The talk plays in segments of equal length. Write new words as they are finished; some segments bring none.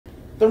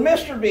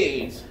thermistor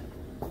beads.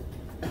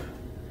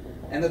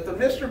 And the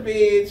thermistor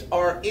beads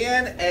are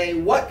in a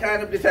what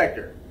kind of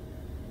detector?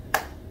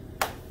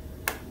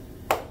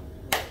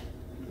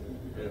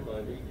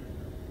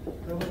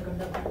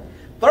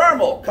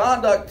 Thermal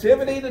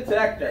conductivity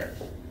detector.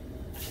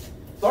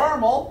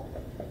 Thermal,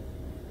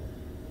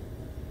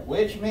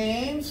 which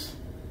means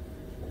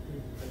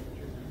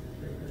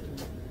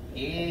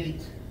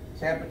heat,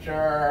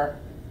 temperature.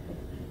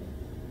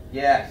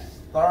 Yes,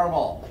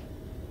 thermal.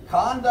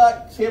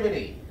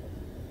 Conductivity.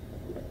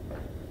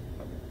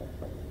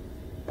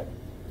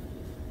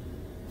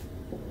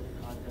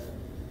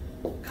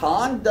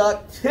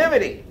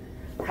 Conductivity.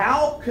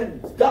 How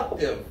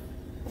conductive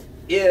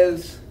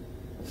is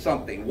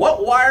something?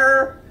 What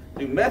wire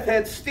do meth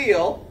heads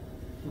steal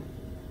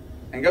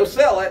and go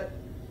sell it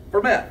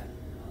for meth?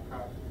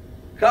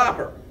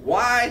 Copper.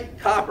 Why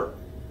copper?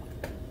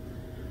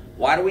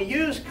 Why do we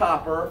use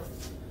copper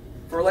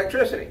for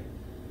electricity?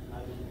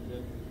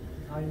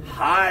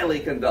 Highly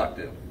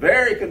conductive.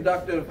 Very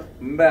conductive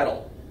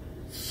metal.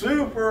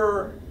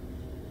 Super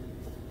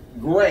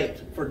great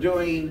for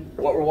doing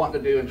what we're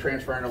wanting to do in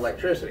transferring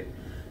electricity.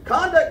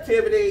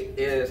 Conductivity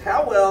is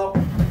how well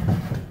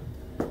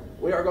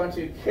we are going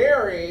to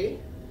carry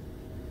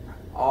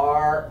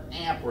our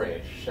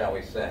amperage, shall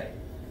we say.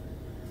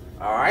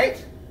 All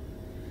right?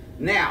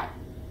 Now,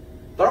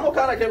 thermal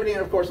conductivity,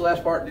 and of course the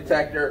last part,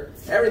 detector.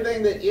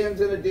 Everything that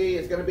ends in a D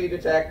is going to be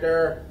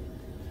detector.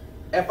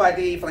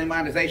 FID, flame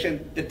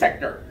ionization,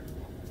 detector.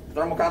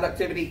 Thermal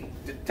conductivity,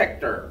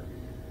 detector.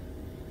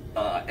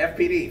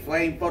 FPD,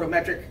 flame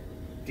photometric,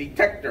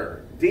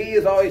 detector. D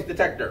is always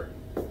detector.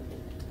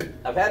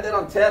 I've had that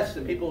on tests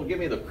and people give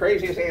me the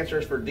craziest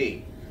answers for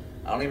D.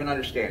 I don't even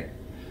understand it.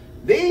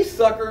 These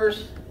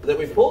suckers that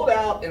we pulled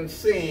out and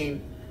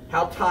seen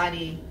how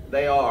tiny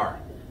they are.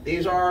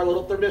 These are our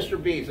little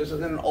thermistor beads. This is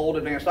an old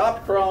advanced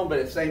optichrome, but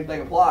it's the same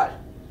thing applies.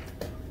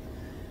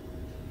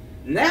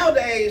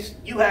 Nowadays,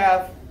 you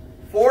have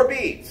 4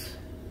 beads.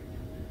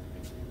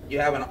 You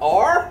have an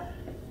R,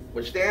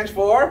 which stands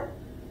for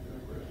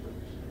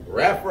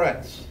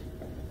reference.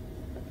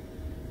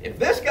 If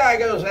this guy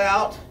goes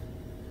out,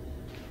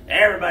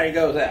 everybody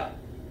goes out.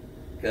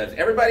 Because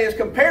everybody is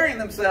comparing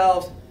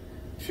themselves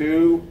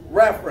to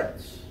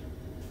reference.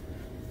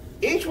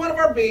 Each one of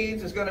our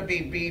beads is going to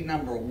be bead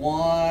number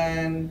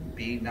 1,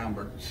 bead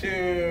number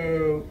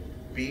 2,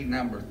 bead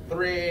number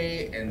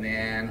 3, and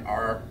then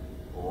our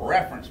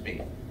reference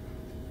bead.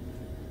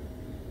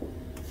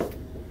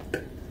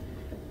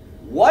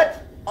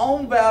 What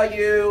ohm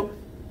value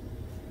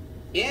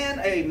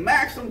in a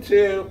maximum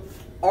 2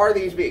 are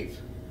these beads?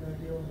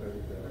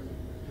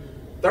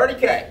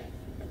 30K.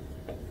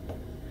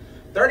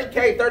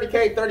 30K,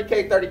 30K,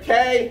 30K,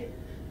 30K.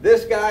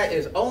 This guy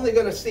is only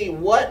going to see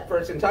what for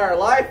its entire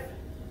life?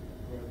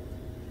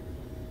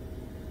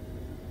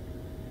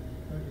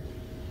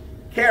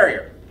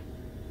 Carrier.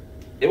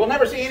 It will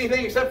never see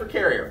anything except for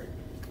carrier.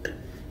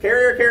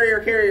 Carrier, carrier,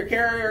 carrier,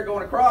 carrier,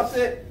 going across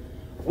it.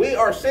 We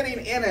are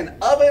sitting in an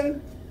oven.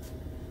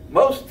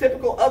 Most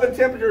typical oven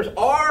temperatures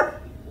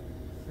are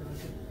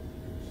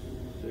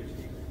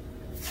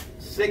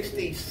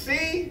 60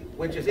 C,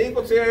 which is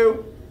equal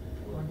to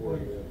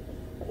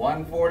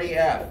 140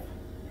 F.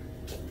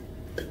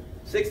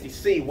 60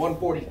 C,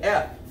 140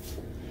 F.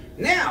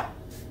 Now,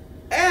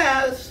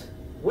 as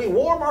we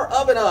warm our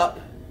oven up,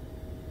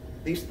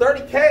 these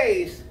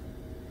 30Ks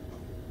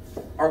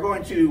are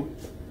going to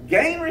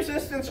gain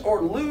resistance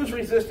or lose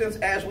resistance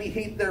as we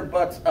heat their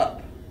butts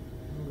up.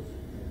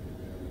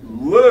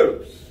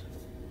 Lose.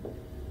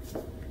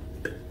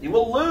 You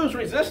will lose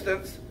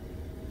resistance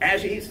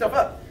as you heat stuff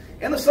up.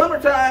 In the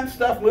summertime,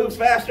 stuff moves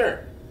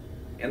faster.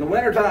 In the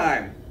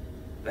wintertime,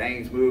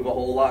 things move a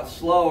whole lot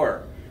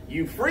slower.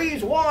 You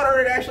freeze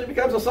water, it actually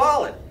becomes a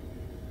solid.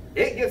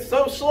 It gets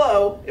so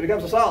slow, it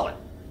becomes a solid.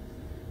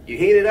 You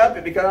heat it up,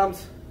 it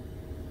becomes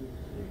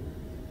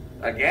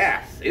a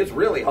gas. It's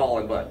really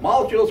hauling butt.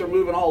 Molecules are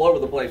moving all over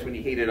the place when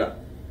you heat it up.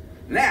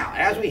 Now,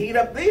 as we heat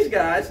up these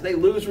guys, they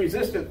lose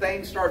resistance.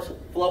 Things starts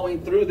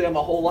flowing through them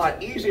a whole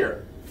lot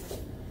easier.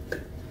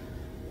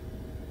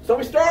 So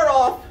we start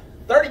off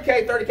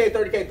 30K, 30K,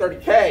 30K,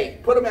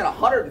 30K, put them in a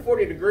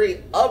 140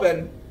 degree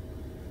oven.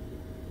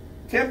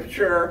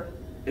 Temperature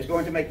is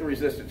going to make the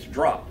resistance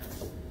drop.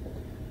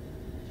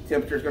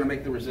 Temperature is going to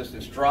make the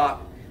resistance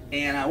drop.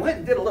 And I went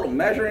and did a little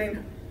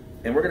measuring,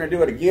 and we're going to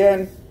do it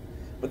again.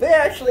 But they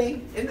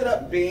actually ended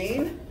up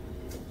being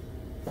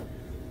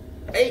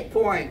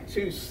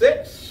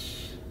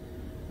 8.26,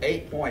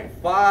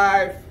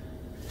 8.5,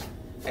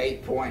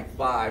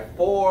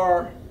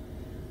 8.54,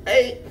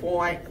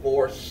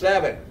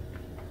 8.47.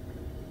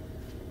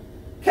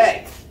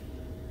 K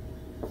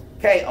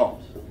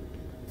ohms.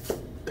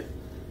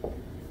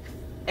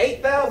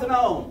 8,000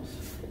 ohms.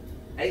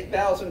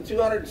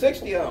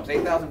 8,260 ohms.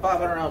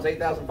 8,500 ohms.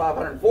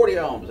 8,540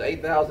 ohms.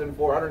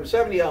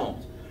 8,470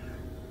 ohms.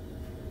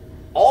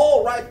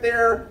 All right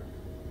there,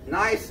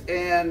 nice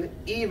and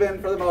even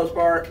for the most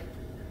part.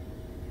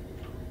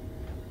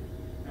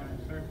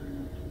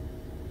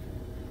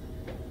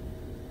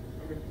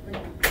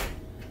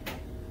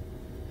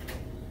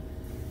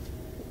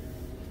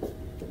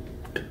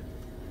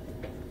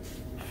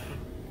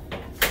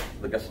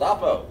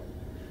 Gestapo.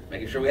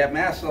 Making sure we have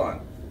masks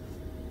on.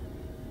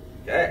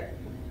 Okay.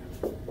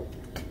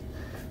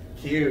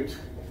 Cute.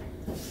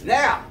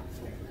 Now,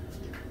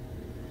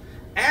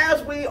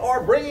 as we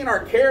are bringing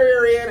our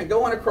carrier in and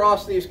going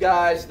across these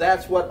guys,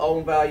 that's what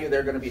ohm value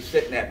they're going to be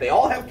sitting at. They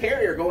all have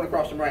carrier going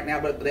across them right now,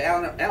 but the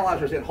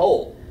analyzer's in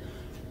hold.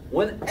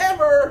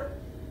 Whenever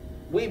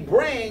we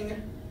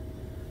bring,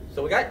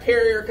 so we got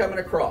carrier coming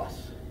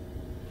across,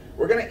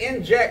 we're going to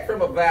inject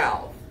from a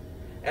valve.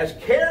 As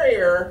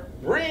carrier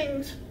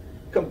brings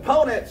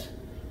components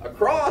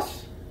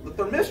across the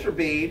thermistor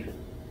bead,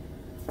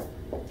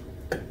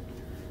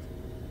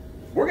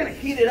 we're going to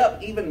heat it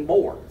up even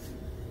more.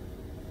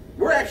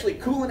 We're actually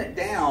cooling it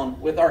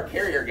down with our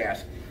carrier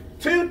gas.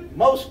 Two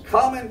most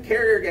common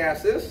carrier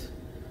gases: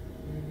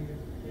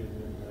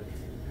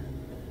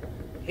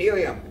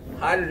 helium,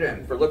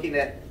 hydrogen, for looking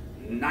at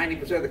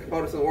 90% of the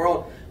components in the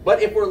world.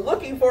 But if we're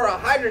looking for a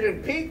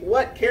hydrogen peak,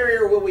 what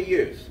carrier will we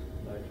use?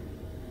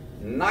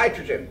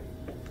 Nitrogen.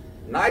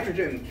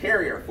 Nitrogen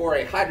carrier for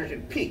a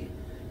hydrogen peak,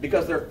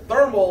 because their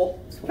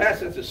thermal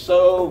capacitance is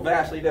so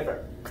vastly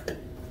different.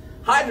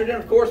 Hydrogen,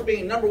 of course,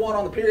 being number one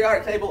on the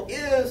periodic table,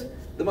 is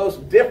the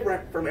most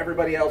different from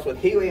everybody else, with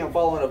helium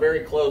following a very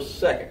close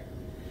second.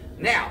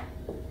 Now,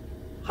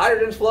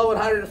 hydrogen's flowing,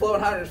 hydrogen's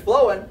flowing, hydrogen's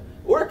flowing.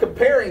 We're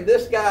comparing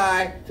this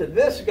guy to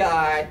this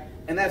guy,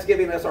 and that's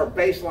giving us our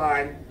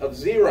baseline of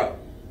 0.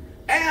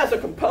 As a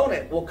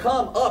component will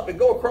come up and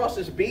go across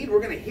this bead,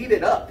 we're going to heat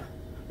it up.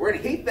 We're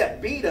going to heat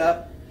that bead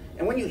up,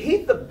 and when you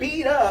heat the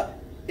bead up,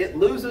 it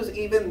loses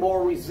even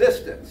more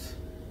resistance.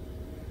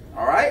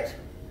 All right?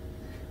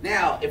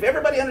 Now, if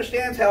everybody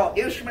understands how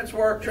instruments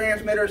work,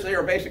 transmitters, they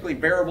are basically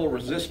variable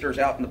resistors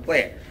out in the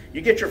plant. You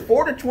get your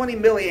 4 to 20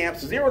 milliamps,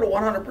 0 to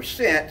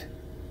 100%,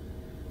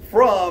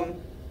 from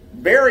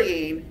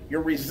varying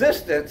your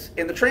resistance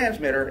in the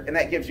transmitter, and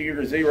that gives you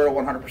your 0 to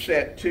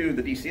 100% to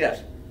the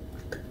DCS.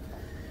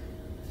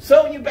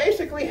 So you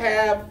basically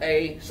have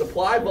a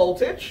supply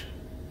voltage,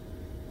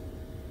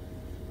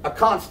 a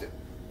constant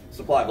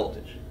supply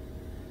voltage,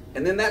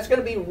 and then that's going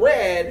to be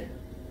read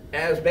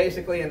as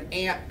basically an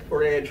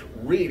amperage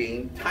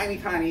reading, tiny,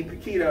 tiny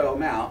piquito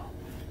amount.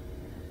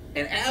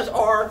 And as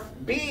our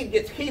bead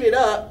gets heated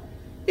up,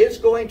 it's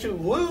going to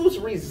lose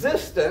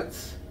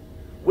resistance,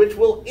 which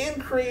will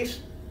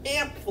increase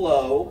amp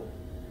flow,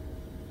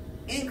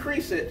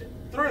 increase it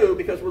through,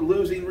 because we're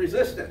losing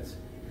resistance.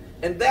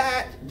 And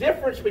that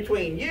difference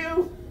between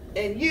you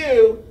and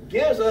you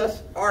gives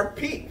us our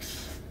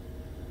peaks.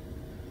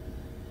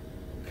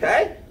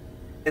 Okay?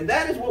 And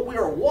that is what we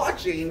are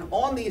watching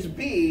on these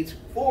beads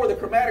for the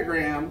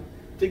chromatogram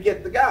to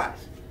get the guys.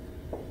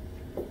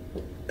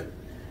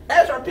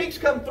 As our peaks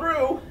come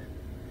through,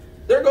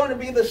 they're going to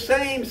be the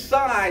same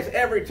size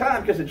every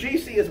time, because the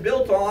GC is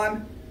built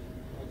on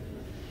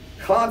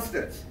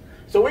constants.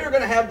 So we are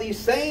going to have the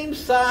same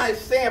size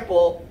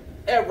sample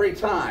every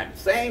time.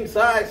 Same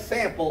size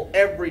sample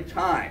every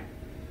time.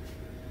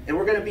 And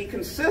we're going to be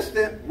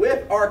consistent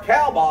with our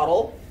Cal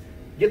bottle.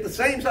 Get the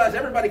same size,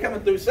 everybody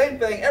coming through, same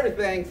thing,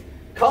 everything.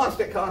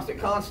 Constant, constant,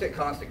 constant,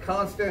 constant,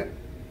 constant.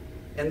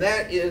 And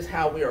that is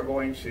how we are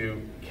going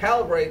to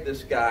calibrate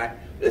this guy.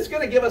 It's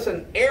going to give us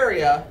an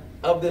area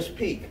of this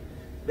peak.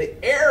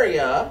 The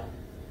area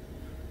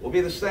will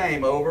be the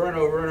same over and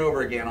over and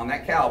over again on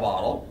that Cal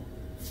bottle.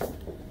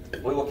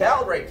 We will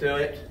calibrate to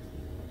it,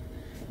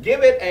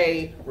 give it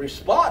a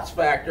response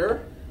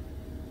factor,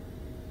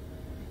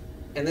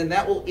 and then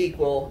that will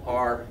equal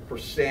our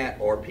percent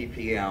or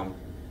ppm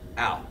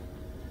out.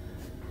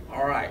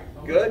 All right,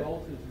 good.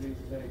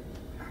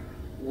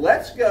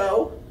 Let's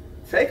go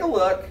take a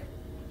look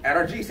at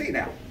our GC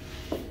now.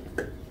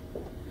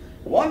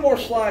 One more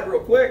slide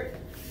real quick.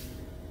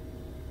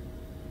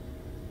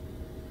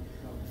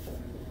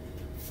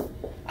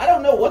 I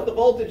don't know what the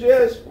voltage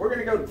is. We're going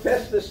to go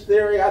test this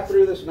theory. I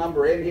threw this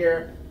number in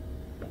here.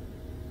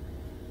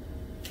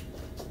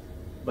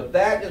 But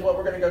that is what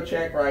we're going to go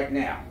check right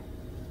now.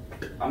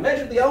 I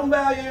measured the ohm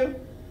value.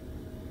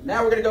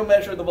 Now we're going to go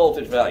measure the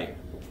voltage value.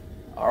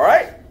 All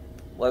right?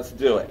 Let's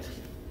do it.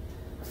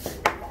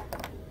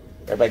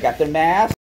 Everybody got their mask?